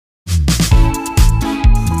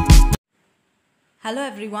Hello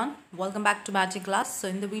everyone, welcome back to Magic Class. So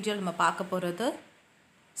in the video we will see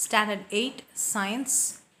Standard 8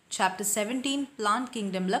 Science Chapter 17 Plant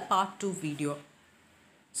Kingdom la Part 2 video.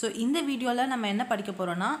 So in the video la நம்ம என்ன படிக்க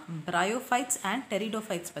போறோம்னா Bryophytes and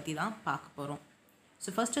pteridophytes பத்தி தான் பார்க்க போறோம்.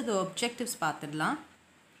 So first the objectives பார்த்திடலாம்.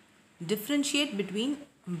 Differentiate between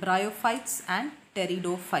Bryophytes and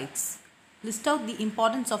pteridophytes. List out the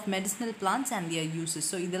importance of medicinal plants and their uses.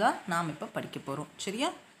 So இதெல்லாம் நாம் இப்ப படிக்க போறோம்.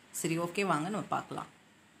 சரியா? சரி ஓகே வாங்க நம்ம பார்க்கலாம்.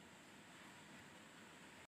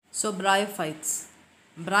 So Bryophytes.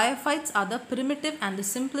 Bryophytes are the primitive and the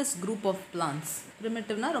simplest group of plants.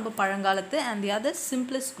 Primitive na ரொம்ப பழங்காலத்து and the other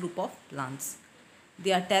simplest group of plants.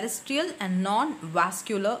 They are terrestrial and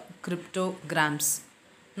non-vascular cryptogams.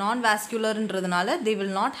 Non-vascular ன்றதுனால they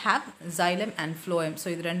will not have xylem and phloem. So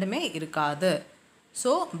இது ரெண்டுமே இருக்காது.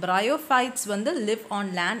 So Bryophytes வந்து live on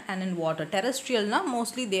land and in water. Terrestrial na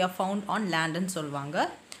mostly they are found on land ன்னு சொல்வாங்க.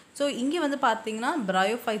 So இங்க வந்து பாத்தீங்கன்னா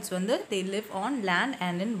Bryophytes வந்து they live on land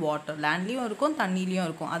and in water. Landலயும் இருக்கும் தண்ணிலயும்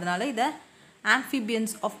இருக்கும். அதனால இத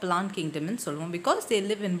amphibians of plant kingdom ன்னு சொல்லுவோம் because they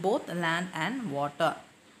live in both land and water.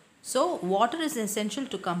 So water is essential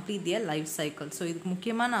to complete their life cycle. So இதுக்கு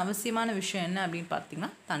முக்கியமான அவசியமான விஷயம் என்ன அப்படினு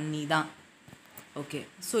பாத்தீங்கன்னா தண்ணி தான். Okay.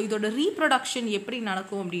 So இதோட reproduction எப்படி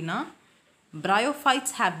நடக்கும் அப்படினா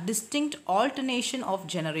Bryophytes have distinct alternation of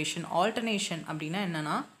generation. Alternation அப்படினா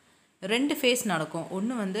என்னன்னா ரெண்டு ஃபேஸ் நடக்கும்.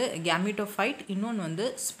 ஒன்னு வந்து gametophyte, இன்னொன்னு வந்து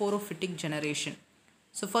sporophytic generation.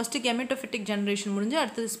 So first gametophytic generation முடிஞ்சு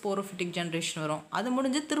அடுத்து sporophytic generation வரும். அது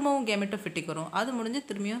முடிஞ்சு திரும்பவும் gametophytic வரும். அது முடிஞ்சு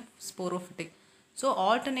திரும்பியும் sporophytic. So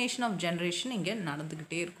alternation of generation இங்க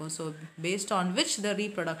நடந்துக்கிட்டே இருக்கும். So based on which the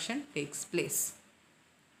reproduction takes place.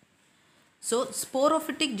 So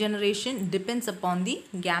sporophytic generation depends upon the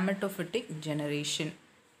gametophytic generation.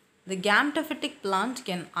 The gametophytic plant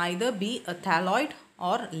can either be a thalloid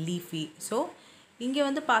or leafy. So இங்க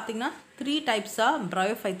வந்து பாத்தீங்கன்னா 3 types of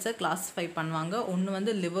Bryophytes classify பண்ணுவாங்க. ஒன்னு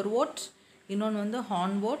வந்து liverwort, இன்னொன்னு வந்து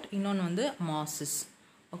hornwort, இன்னொன்னு வந்து mosses.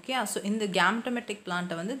 Okay, so in the gametophytic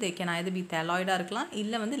plant வந்து they can either be thalloid இருக்கலாம்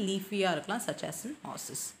இல்ல வந்து leafy இருக்கலாம் such as in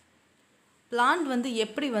mosses. Plant வந்து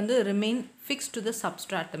எப்படி வந்து remain fixed to the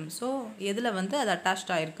substratum. So எதுல வந்து அது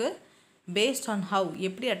attached ஆயிருக்கு based on how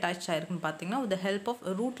எப்படி attached ஆயிருக்குன்னு பாத்தீங்கன்னா with the help of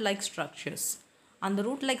root like structures. அந்த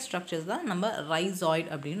root like structures தான் நம்ம rhizoid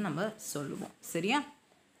அப்படினு நம்ம சொல்லுவோம். சரியா?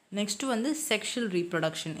 Next வந்து sexual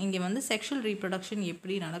reproduction. இங்க வந்து sexual reproduction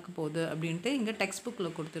எப்படி நடக்க போகுது அப்படினு இங்க டெக்ஸ்ட்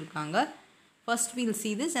புக்ல கொடுத்திருக்காங்க. First we'll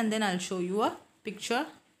see this and then I'll show you a picture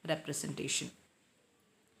representation.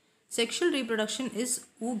 Sexual reproduction is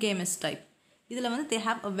oogamous type. இதுல வந்து they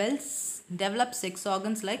have a well developed sex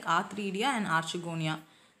organs like arthridia and archegonia.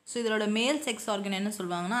 So இதோட male sex organ என்ன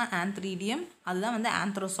சொல்வாங்கன்னா antheridium, அதுதான் வந்து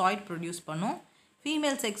anthrozoid produce பண்ணும்.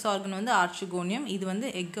 Female sex organ வந்து archegonium, இது வந்து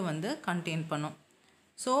egg வந்து contain பண்ணும்.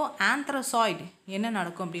 So anthrozoid என்ன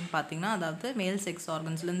நடக்கும் அப்படினு பாத்தீங்கன்னா அதாவது male sex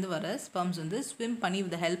organsல இருந்து வர sperms வந்து swim பண்ணி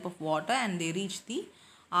with the help of water and they reach the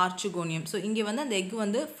archegonium. So இங்க வந்து அந்த egg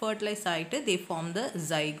வந்து fertilize ஆயிட்டு they form the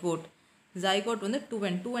zygote. Zygote வந்து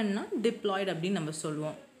 2n னா diploid அப்படினு நம்ம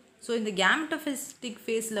சொல்லுவோம். So இந்த gametophytic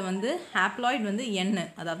phaseல வந்து haploid வந்து n,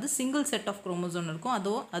 அதாவது single set of chromosome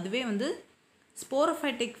இருக்கும். அதுவே வந்து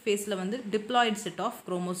sporophytic phaseல வந்து diploid set of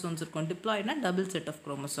chromosomes இருக்கும். Diploid னா double set of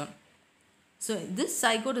chromosome. So this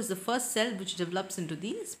zygote is the first cell which develops into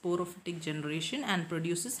the sporophytic generation and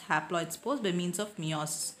produces haploid spores by means of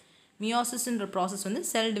meiosis. Meiosis என்ற process வந்து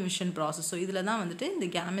cell division process. So இதுல தான் வந்துட்டு இந்த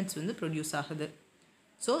gametes வந்து produce ஆகுது.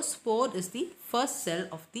 So spore is the first cell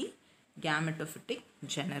of the gametophytic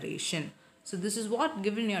generation. So this is what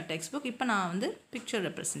given in your textbook. இப்போ நான் வந்து picture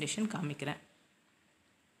representation காமிக்கிறேன்.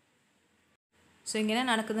 So இங்க என்ன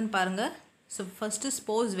நடக்குதுன்னு பாருங்க. So first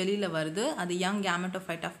spores வெளியில வருது. அது young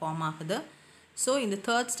gametophyte form ஆகுது. So இந்த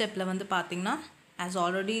third stepல வந்து பாத்தீங்கன்னா as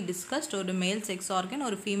already discussed ஒரு male sex organ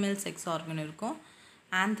ஒரு female sex organ இருக்கும்.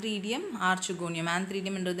 Antheridium, archegonium.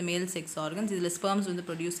 Antheridium என்றது male sex organs. இதுல sperms வந்து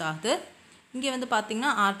produce ஆகுது. இங்க வந்து பாத்தீங்கன்னா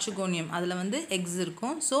archegonium, அதுல வந்து eggs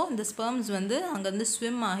இருக்கும். So இந்த sperms வந்து அங்க இருந்து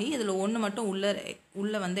swim ஆகி இதுல ஒன்னு மட்டும்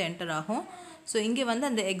உள்ள வந்து enter ஆகும். So இங்க வந்து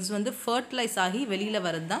அந்த eggs வந்து fertilize ஆகி வெளியில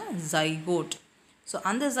வரது தான் zygote. So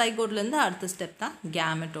அந்த zygoteல இருந்து அடுத்த step தான்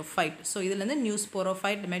gametophyte. So இதுல இருந்து new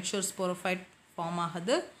sporophyte, mature sporophyte form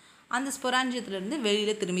ஆகுது. அந்த sporangiumல இருந்து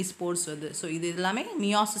வெளியில திரும்பி spores வருது. So இது எல்லாமே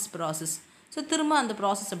meiosis process. So திரும்ப அந்த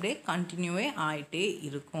process அப்படியே continue ஆயிட்டே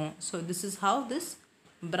இருக்கும். So this is how this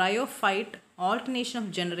Bryophyte alternation of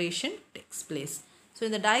generation takes place. So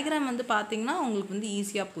இந்த diagram வந்து பாத்தீங்கன்னா உங்களுக்கு வந்து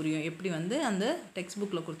ஈஸியா புரியும் எப்படி வந்து அந்த டெக்ஸ்ட்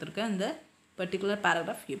புக்ல கொடுத்திருக்க அந்த particular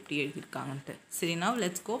paragraph எப்படி எழுதிருக்காங்கன்னு. சரி now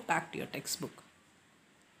let's go back to your textbook.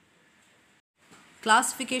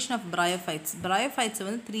 Classification of Bryophytes. Bryophytes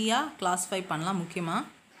வந்து 3 classify பண்ணலாம் முக்கியமா.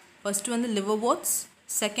 First one the liverworts,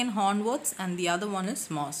 second hornworts, and the other one is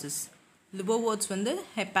mosses. Liverworts வந்து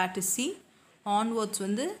Hepaticae, hornworts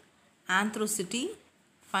வந்து Anthracidae,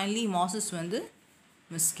 finally mosses வந்து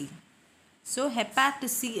Musci. So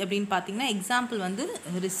Hepaticae அப்படின்னு பார்த்தீங்கன்னா example வந்து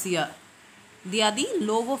Riccia. They are the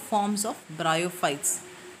lower forms of Bryophytes.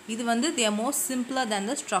 இது வந்து they are more simpler than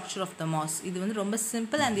the structure of the moss. இது வந்து ரொம்ப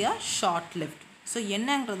simple and they are short lived. So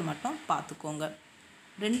என்னங்கிறது மட்டும் பார்த்துக்கோங்க.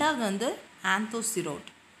 ரெண்டாவது வந்து Anthocerot.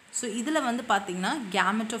 ஸோ இதில் வந்து பார்த்தீங்கன்னா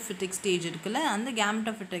gametophytic stage இருக்குல்ல, அந்த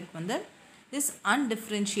gametophytic வந்து is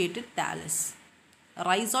undifferentiated thallus.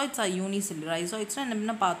 Rhizoids are unicellular. Rhizoidsனால்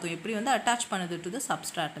என்ன பார்த்தோம், எப்படி வந்து attach பண்ணுது to the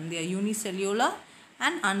substratum. They are unicellular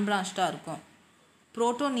and unbranched இருக்கும்.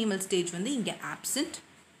 Protonemal stage வந்து இங்கே absent.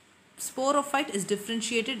 Sporophyte is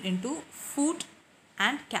differentiated into foot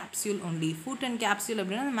and capsule only. Foot and capsule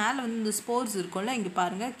அப்படின்னா மேலே வந்து இந்த ஸ்போர்ஸ் இருக்கும்ல, இங்கே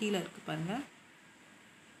பாருங்கள், கீழே இருக்குது பாருங்கள்.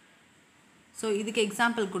 ஸோ இதுக்கு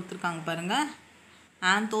எக்ஸாம்பிள் கொடுத்துருக்காங்க பாருங்கள்,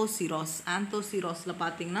 ஆந்தோசிராஸ். ஆந்தோசிராஸில்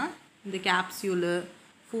பார்த்தீங்கன்னா இந்த கேப்சியூலு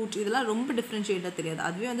ஃபுட் இதெல்லாம் ரொம்ப டிஃப்ரென்ஷியேட்டாக தெரியாது.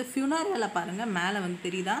 அதுவே வந்து ஃபியூனாரியாவில் பாருங்கள், மேலே வந்து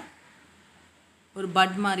தெரியுதா ஒரு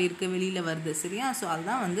பட் மாதிரி இருக்குது, வெளியில் வருது, சரியா? ஸோ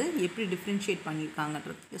அதுதான் வந்து எப்படி டிஃப்ரென்ஷியேட்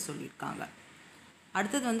பண்ணியிருக்காங்கன்றதுக்கு சொல்லியிருக்காங்க.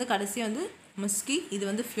 அடுத்தது வந்து கடைசி வந்து முஸ்கி. இது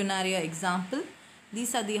வந்து ஃபியூனாரியா example.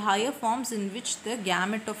 These are the higher forms in which the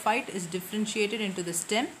gametophyte is differentiated into the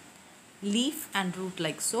stem, leaf and root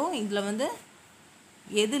like. So இதில் வந்து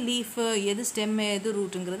எது லீஃபு, எது ஸ்டெம்மு, எது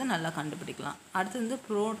ரூட்டுங்கிறத நல்லா கண்டுபிடிக்கலாம். அடுத்து வந்து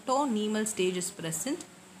protonemal stage is present.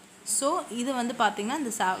 So இது வந்து பார்த்திங்கன்னா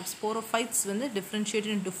இந்த ஸ்போரோஃபைட்ஸ் வந்து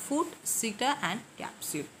differentiated into food, cheetah and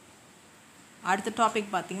capsule. அடுத்த டாபிக்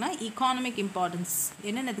பார்த்திங்கன்னா economic importance.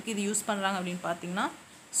 என்னென்னதுக்கு இது யூஸ் பண்ணுறாங்க அப்படின்னு பார்த்திங்கன்னா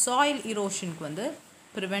சாயில் இரோஷனுக்கு வந்து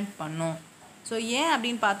ப்ரிவெண்ட் பண்ணும். ஸோ ஏன்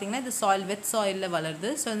அப்படின்னு பார்த்தீங்கன்னா இது சாயில் வெட் சாயிலில்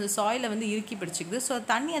வளருது. ஸோ இந்த சாயிலை வந்து இறுக்கி பிடிச்சிக்குது. ஸோ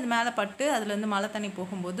தண்ணி அது மேலே பட்டு அதுலேருந்து மழை தண்ணி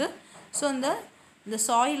போகும்போது ஸோ இந்த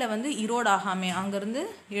சாயிலை வந்து இரோட் ஆகாமல் அங்கேருந்து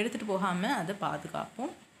எடுத்துகிட்டு போகாமல் அதை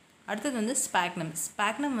பாதுகாப்போம். அடுத்தது வந்து ஸ்பாக்னம்.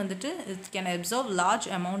 ஸ்பாக்னம் வந்துட்டு it can observe large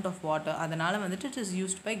amount of water. அதனால் வந்துட்டு it is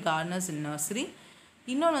used by gardeners in nursery.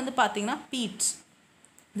 இன்னொன்று வந்து பார்த்திங்கன்னா beat.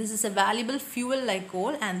 This is a valuable fuel like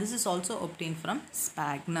goal and this is also obtained from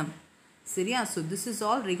sphagnum. சரியா? So this is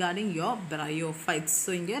all regarding your Bryophytes.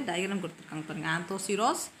 So இங்கே diagram கொடுத்துருக்காங்க பாருங்கள்,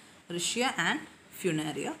 ஆந்தோசிராஸ், ரிஷியா and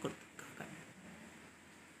ஃபியூனாரியா கொடுத்துருக்காங்க.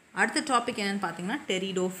 அடுத்த topic என்னென்னு பார்த்தீங்கன்னா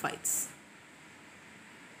pteridophytes.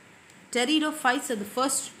 Pteridophytes are the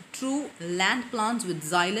first true land plants with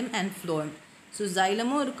xylem and phloem. So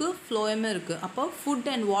xylem-உம் இருக்குது, phloem-உம் இருக்குது. அப்போ ஃபுட்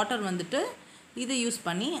அண்ட் வாட்டர் வந்துட்டு இதை யூஸ்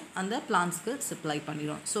பண்ணி அந்த பிளான்ட்ஸ்க்கு சப்ளை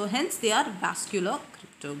பண்ணிடும். So hence they are vascular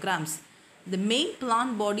cryptograms. The main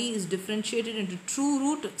plant body is differentiated into true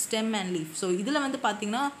root, stem and leaf. So இதில் வந்து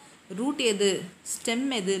பார்த்திங்கன்னா ரூட் எது, ஸ்டெம்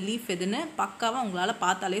எது, லீஃப் எதுன்னு பக்காவாக உங்களால்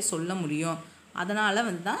பார்த்தாலே சொல்ல முடியும். அதனால்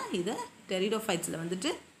வந்து தான் இதை pteridophytes-ல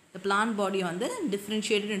வந்துட்டு the plant body வந்து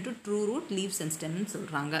differentiated into true root, leaves and stem ன்னு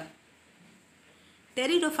சொல்கிறாங்க.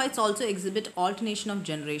 Pteridophytes also exhibit alternation of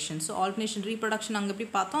generation. So alternation reproduction அங்கே எப்படி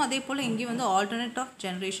பார்த்தோம், அதே போல் இங்கேயும் வந்து alternate of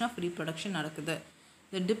generation of reproduction நடக்குது.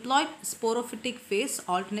 The diploid sporophytic phase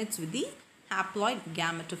alternates with the haploid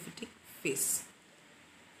gametophytic phase.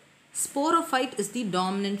 Sporophyte is the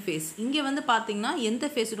dominant phase. இங்கே வந்து பார்த்தீங்கன்னா எந்த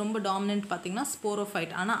ஃபேஸ் ரொம்ப டாமினன்ட் பார்த்தீங்கன்னா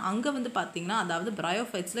ஸ்போரோஃபைட். ஆனால் அங்கே வந்து பார்த்தீங்கன்னா அதாவது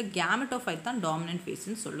Bryophytes-ல gametophyte தான் டாமினன்ட்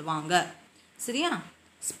ஃபேஸ்ன்னு சொல்லுவாங்க. சரியா?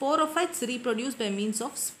 Sporophytes reproduce by means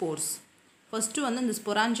of spores. First வந்து இந்த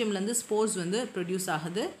ஸ்பொராஞ்சியம்லேருந்து ஸ்போர்ஸ் வந்து ப்ரொடியூஸ்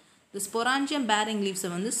ஆகுது. இந்த ஸ்பொராஞ்சியம் பேரிங் லீவ்ஸை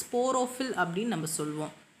வந்து ஸ்போரோஃபில் அப்படின்னு நம்ம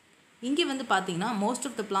சொல்லுவோம். இங்கே வந்து பார்த்தீங்கன்னா most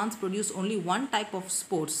of the plans produce only one type of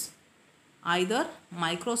spores, either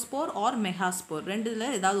microspore or megaspore. ரெண்டுல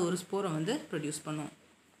ஏதாவது ஒரு ஸ்போரை வந்து ப்ரொடியூஸ் பண்ணும்.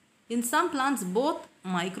 In some plants both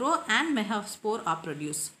micro and megaspore are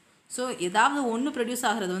produced. So ஏதாவது ஒன்று ப்ரொடியூஸ்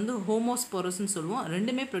ஆகிறது வந்து ஹோமோஸ்போரஸ்ன்னு சொல்லுவோம்,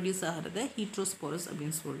 ரெண்டுமே ப்ரொடியூஸ் ஆகிறது ஹீட்ரோஸ்போரஸ்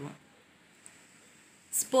அப்படின்னு சொல்லுவோம்.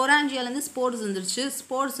 ஸ்போராஞ்சியாலேருந்து ஸ்போர்ஸ் வந்துருச்சு.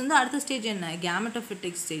 ஸ்போர்ஸ் வந்து அடுத்த ஸ்டேஜ் என்ன,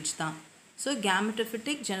 gametophytic ஸ்டேஜ் தான். So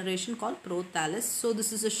gametophytic generation called prothallus. So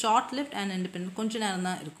this is a short lived and independent, கொஞ்ச நேரம்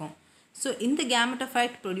தான் இருக்கும். ஸோ இந்த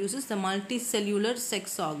gametophyte produces the multicellular sex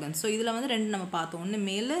organs. So இதில் வந்து ரெண்டு நம்ம பார்த்தோம், ஒன்று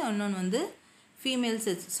மேலு, இன்னொன்று வந்து ஃபீமேல்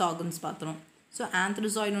செக்ஸ் ஆர்கன்ஸ் பார்த்தோம். ஸோ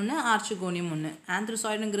ஆந்த்ரோசாய்டு ஒன்று, ஆர்ச்சிகோனியம் ஒன்று.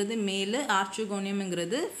 ஆந்த்ரோசாய்டுங்கிறது மேலு,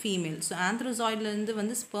 ஆர்ச்சிகோனியம்ங்கிறது ஃபீமேல். ஸோ ஆந்த்ரோசாய்ட்லேருந்து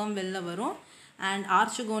வந்து ஸ்பெர்ம் வெளில வரும் அண்ட்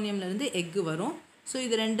ஆர்ச்சிகோனியம்லேருந்து எக்கு வரும். ஸோ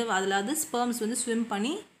இது ரெண்டு அதில் ஸ்பெர்ம்ஸ் வந்து ஸ்விம்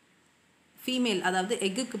பண்ணி ஃபீமேல் அதாவது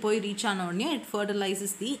எக்குக்கு போய் ரீச் ஆன உடனே it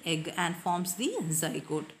ஃபர்டிலைசஸ் the egg and forms the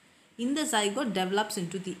zygote. In the zygote develops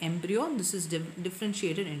into the embryo. This is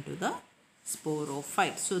differentiated into the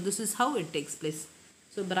sporophyte. So this is how it takes place.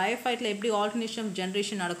 So Bryophyte-ல எப்படி alternation of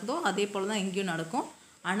generation நடக்குதோ அதே போல் தான் இங்கேயும் நடக்கும்.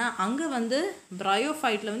 ஆனால் அங்கே வந்து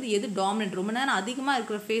Bryophyte-ல வந்து எது டாமினன்ட் ரொம்ப நேரம் அதிகமாக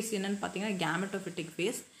இருக்கிற ஃபேஸ் என்னென்னு பார்த்தீங்கன்னா gametophytic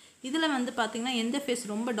phase. இதில் வந்து பார்த்திங்கன்னா எந்த ஃபேஸ்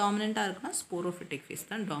ரொம்ப டாமினண்ட்டாக இருக்குன்னா ஸ்போரோஃபிட்டிக் ஃபேஸ்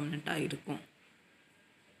தான் டாமினண்ட்டாக இருக்கும்.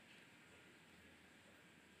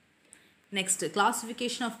 Next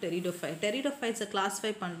classification of pteridophyte. டெரிடோஃபைட்ஸை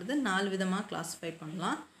classify பண்ணுறது 4 விதமாக கிளாஸிஃபை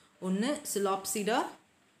பண்ணலாம். ஒன்று சிலாப்சிடா,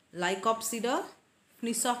 லைகாப்சிடா,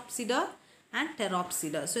 ஃப்னிசாப்சிடா அண்ட்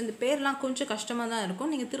டெராப்சிடா. ஸோ இந்த பேர்லாம் கொஞ்சம் கஷ்டமாக தான்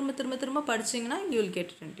இருக்கும். நீங்கள் திரும்ப படிச்சிங்கன்னா you will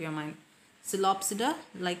get it into your mind. சிலாப்சிடா,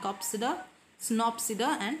 லைகாப்சிடா, ஸ்னாப்சிடா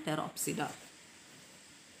and டெராப்சிடா.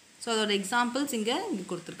 So அதோட எக்ஸாம்பிள்ஸ் இங்கே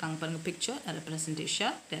கொடுத்துருக்காங்க பாருங்கள். பிக்சர்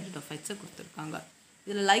ரெப்ரசன்டேஷன் டெரிடோஃபைட்ஸை கொடுத்துருக்காங்க.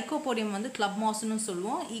 இதில் லைக்கோபோடியம் வந்து கிளப் மாஸ்னு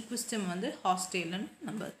சொல்லுவோம், ஈக்விஸ்டம் வந்து ஹாஸ்டேல்னு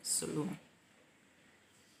நம்ம சொல்லுவோம்.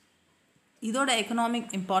 இதோட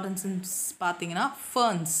எக்கனாமிக் இம்பார்ட்டன்ஸ் பார்த்தீங்கன்னா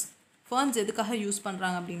ஃபர்ன்ஸ் எதுக்காக யூஸ்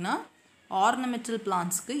பண்ணுறாங்க அப்படின்னா ஆர்னமெண்டல்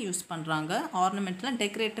பிளான்ட்ஸ்க்கு யூஸ் பண்ணுறாங்க. ஆர்னமெண்டல்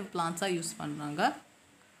டெக்கரேட்டிவ் பிளான்ட்ஸாக யூஸ் பண்ணுறாங்க.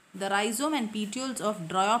 The rhizome and petioles of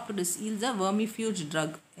Bryophytes yields a vermifuge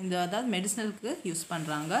drug. இந்த அதாவது மெடிசனலுக்கு யூஸ்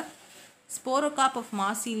பண்ணுறாங்க. Sporocarp of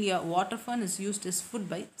Marsilia water fern is used as food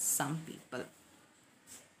by some people.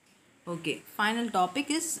 Okay, final topic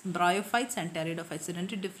is Bryophytes and Pteridophytes.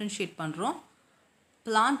 ரெண்டு differentiate பண்ணுறோம்.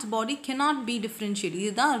 Plant body cannot be differentiated.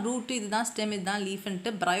 இதுதான் route, இதுதான் stem, இதுதான்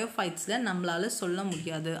லீஃப்ன்ட்டு Bryophytesல நம்மளால் சொல்ல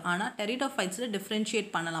முடியாது. ஆனால் Pteridophytesல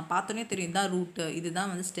டிஃப்ரென்ஷியேட் பண்ணலாம். பார்த்தோன்னே தெரியும் இதுதான் ரூட்டு,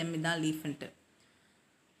 இதுதான் வந்து ஸ்டெம், இதுதான் லீஃப்ன்ட்டு.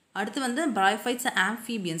 அடுத்து வந்து Bryophytes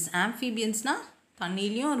ஆம்ஃபீபியன்ஸ். ஆம்ஃபீபியன்ஸ்னால்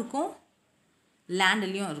தண்ணிலையும் இருக்கும்,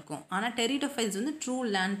 லேண்ட்லேயும் இருக்கும். ஆனால் Pteridophytes வந்து ட்ரூ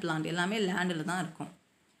லேண்ட் பிளான்ட், எல்லாமே லேண்டில் தான் இருக்கும்.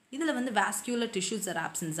 இதில் வந்து vascular tissues R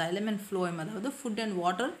absent. xylem and phloem அதாவது ஃபுட் அண்ட்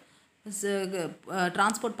வாட்டர்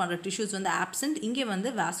டிரான்ஸ்போர்ட் பண்ணுற டிஷ்யூஸ் வந்து ஆப்சண்ட். இங்கே வந்து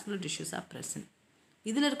வாஸ்குலர் டிஷ்யூஸ் ஆர் ப்ரெசன்ட்.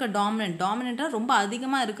 இதில் இருக்க டாமினண்ட்டாக ரொம்ப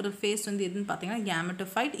அதிகமாக இருக்கிற ஃபேஸ் வந்து எதுன்னு பார்த்தீங்கன்னா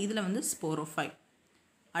கேமெட்டோஃபைட். இதில் வந்து ஸ்போரோஃபைட்.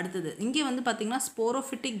 அடுத்தது இங்கே வந்து பார்த்திங்கன்னா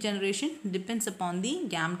ஸ்போரோஃபிட்டிக் ஜென்ரேஷன் டிபெண்ட்ஸ் அப்பான் தி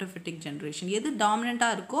கேமெட்டோஃபிட்டிக் ஜென்ரேஷன். எது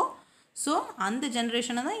டாமினண்ட்டாக இருக்கோ ஸோ அந்த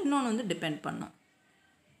ஜென்ரேஷனை தான் இன்னொன்று வந்து டிபெண்ட் பண்ணும்.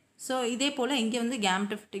 ஸோ இதே போல் இங்கே வந்து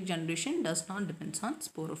கேமெட்டோஃபிட்டிக் generation does not depends on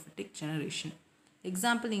ஸ்போரோஃபிட்டிக் generation.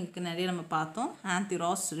 Example இங்கே நிறைய நம்ம பார்த்தோம்.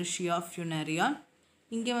 ஆந்திராஸ், ரிஷியா, ஃபியூனேரியா.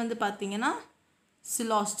 இங்கே வந்து பார்த்திங்கன்னா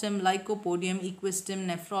சிலாஸ்டம், லைக்கோபோடியம், ஈக்விஸ்டம்,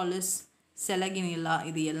 நெஃப்ராலிஸ், செலகினிலா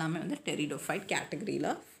இது எல்லாமே வந்து டெரிடோஃபைட்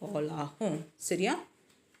கேட்டகரியில் ஃபால் ஆகும். சரியா?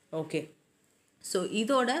 ஓகே. ஸோ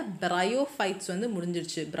இதோட Bryophytes வந்து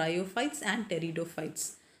முடிஞ்சிருச்சு. Bryophytes and Pteridophytes.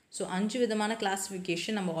 ஸோ 5 விதமான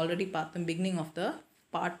கிளாஸிஃபிகேஷன் நம்ம ஆல்ரெடி பார்த்தோம் beginning of the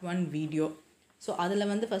part 1 video. So அதில்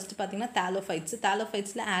வந்து ஃபஸ்ட்டு பார்த்திங்கன்னா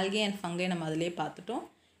தாலோஃபைட்ஸில் ஆல்கே அண்ட் ஃபங்கை நம்ம அதிலே பார்த்துட்டோம்.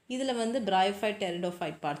 இதில் வந்து Bryophyte,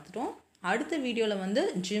 Pteridophyte பார்த்துட்டோம். அடுத்த வீடியோவில் வந்து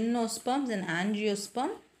ஜிம்னோஸ்பர்ம்ஸ் அண்ட்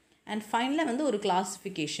ஆஞ்சியோஸ்பர்ம் அண்ட் ஃபைனலாக வந்து ஒரு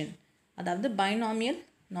கிளாஸிஃபிகேஷன், அதாவது பைனாமியல்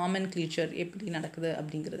நாமென்க்ளேச்சர் எப்படி நடக்குது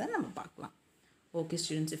அப்படிங்கிறத நம்ம பார்க்கலாம். Okay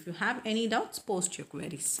students, if you have any doubts, post your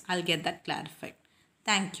queries. I'll get that clarified.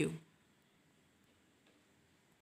 Thank you.